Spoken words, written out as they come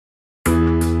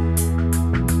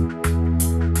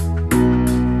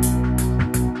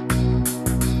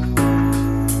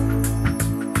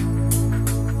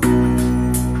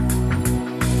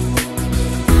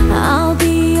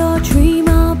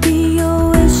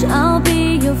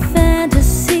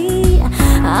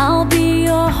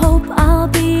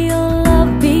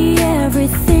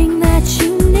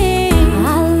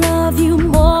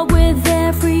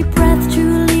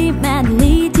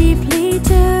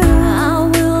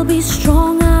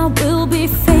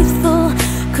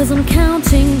I'm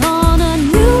counting on a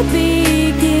new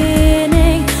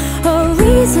beginning, a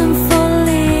reason for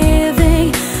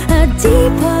living, a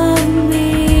deeper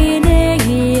meaning,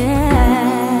 yeah.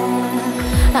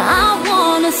 I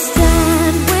wanna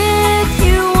stand with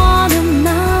you on a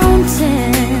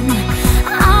mountain,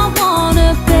 I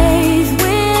wanna bathe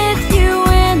with you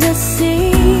in the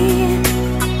sea,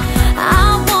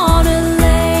 I wanna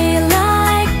lay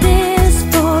like this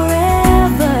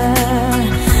forever,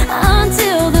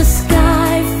 until the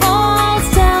sky falls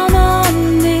down on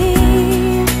me.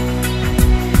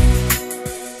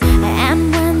 And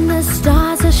when the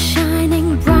stars are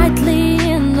shining brightly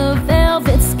in the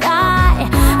velvet sky,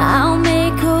 I'll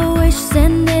make a wish,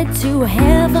 send it to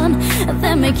heaven,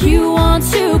 then make you want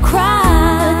to cry.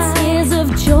 The tears of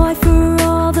joy for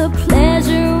all the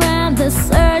pleasure and the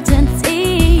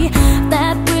certainty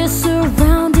that we're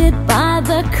surrounded by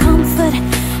the comfort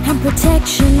and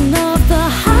protection of the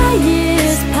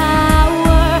highest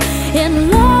power. In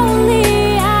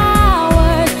lonely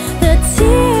hours, the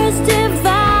tears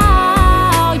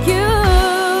devour you.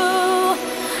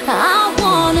 I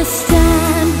wanna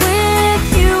stand with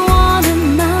you on a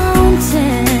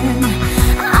mountain,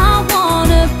 I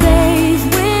wanna bathe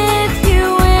with you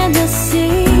in the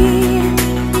sea,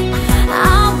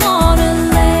 I wanna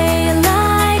lay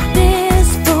like this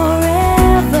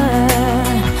forever,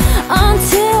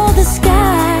 until the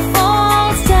sky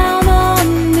falls down on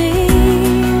me.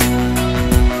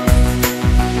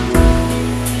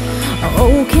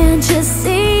 Oh, can't you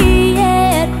see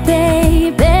it,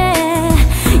 baby?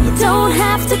 You don't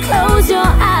have to close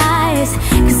your eyes,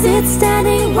 'cause it's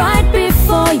standing right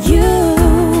before you.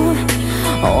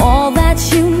 All that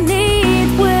you need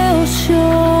will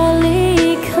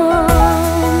surely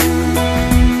come.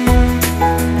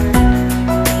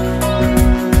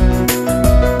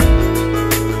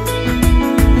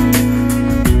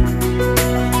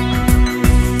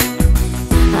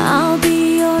 I'll be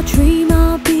your dream,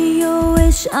 I'll be your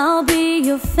wish, I'll be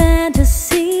your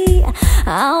fantasy,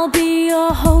 I'll be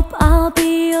your hope, I'll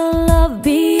be your love,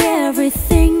 be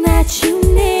everything that you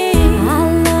need. I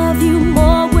love you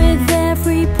more with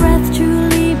every breath,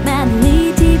 truly, madly,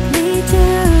 deeply do.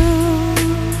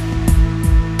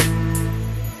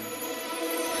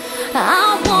 I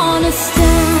wanna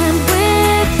stand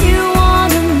with you on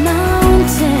a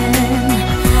mountain,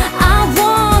 I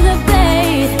wanna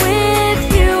bathe with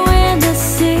you in the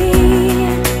sea,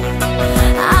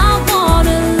 I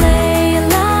wanna lay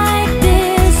like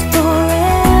this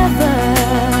forever,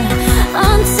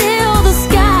 until the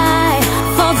sky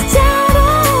falls down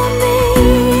on me.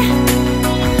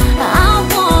 I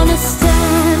wanna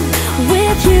stand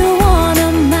with you on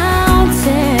a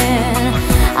mountain,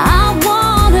 I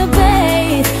wanna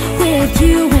bathe with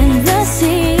you in the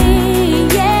sea,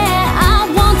 yeah. I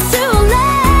want to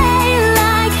lay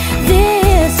like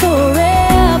this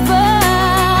forever,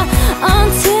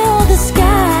 until the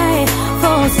sky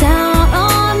falls down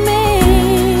on me.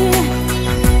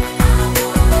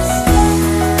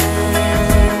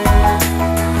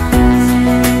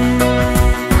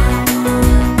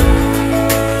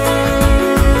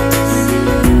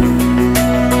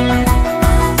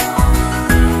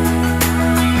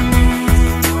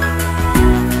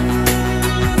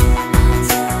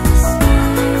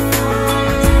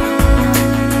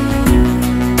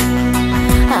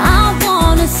 I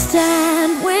wanna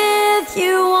stand with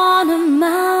you on a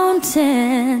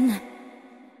mountain,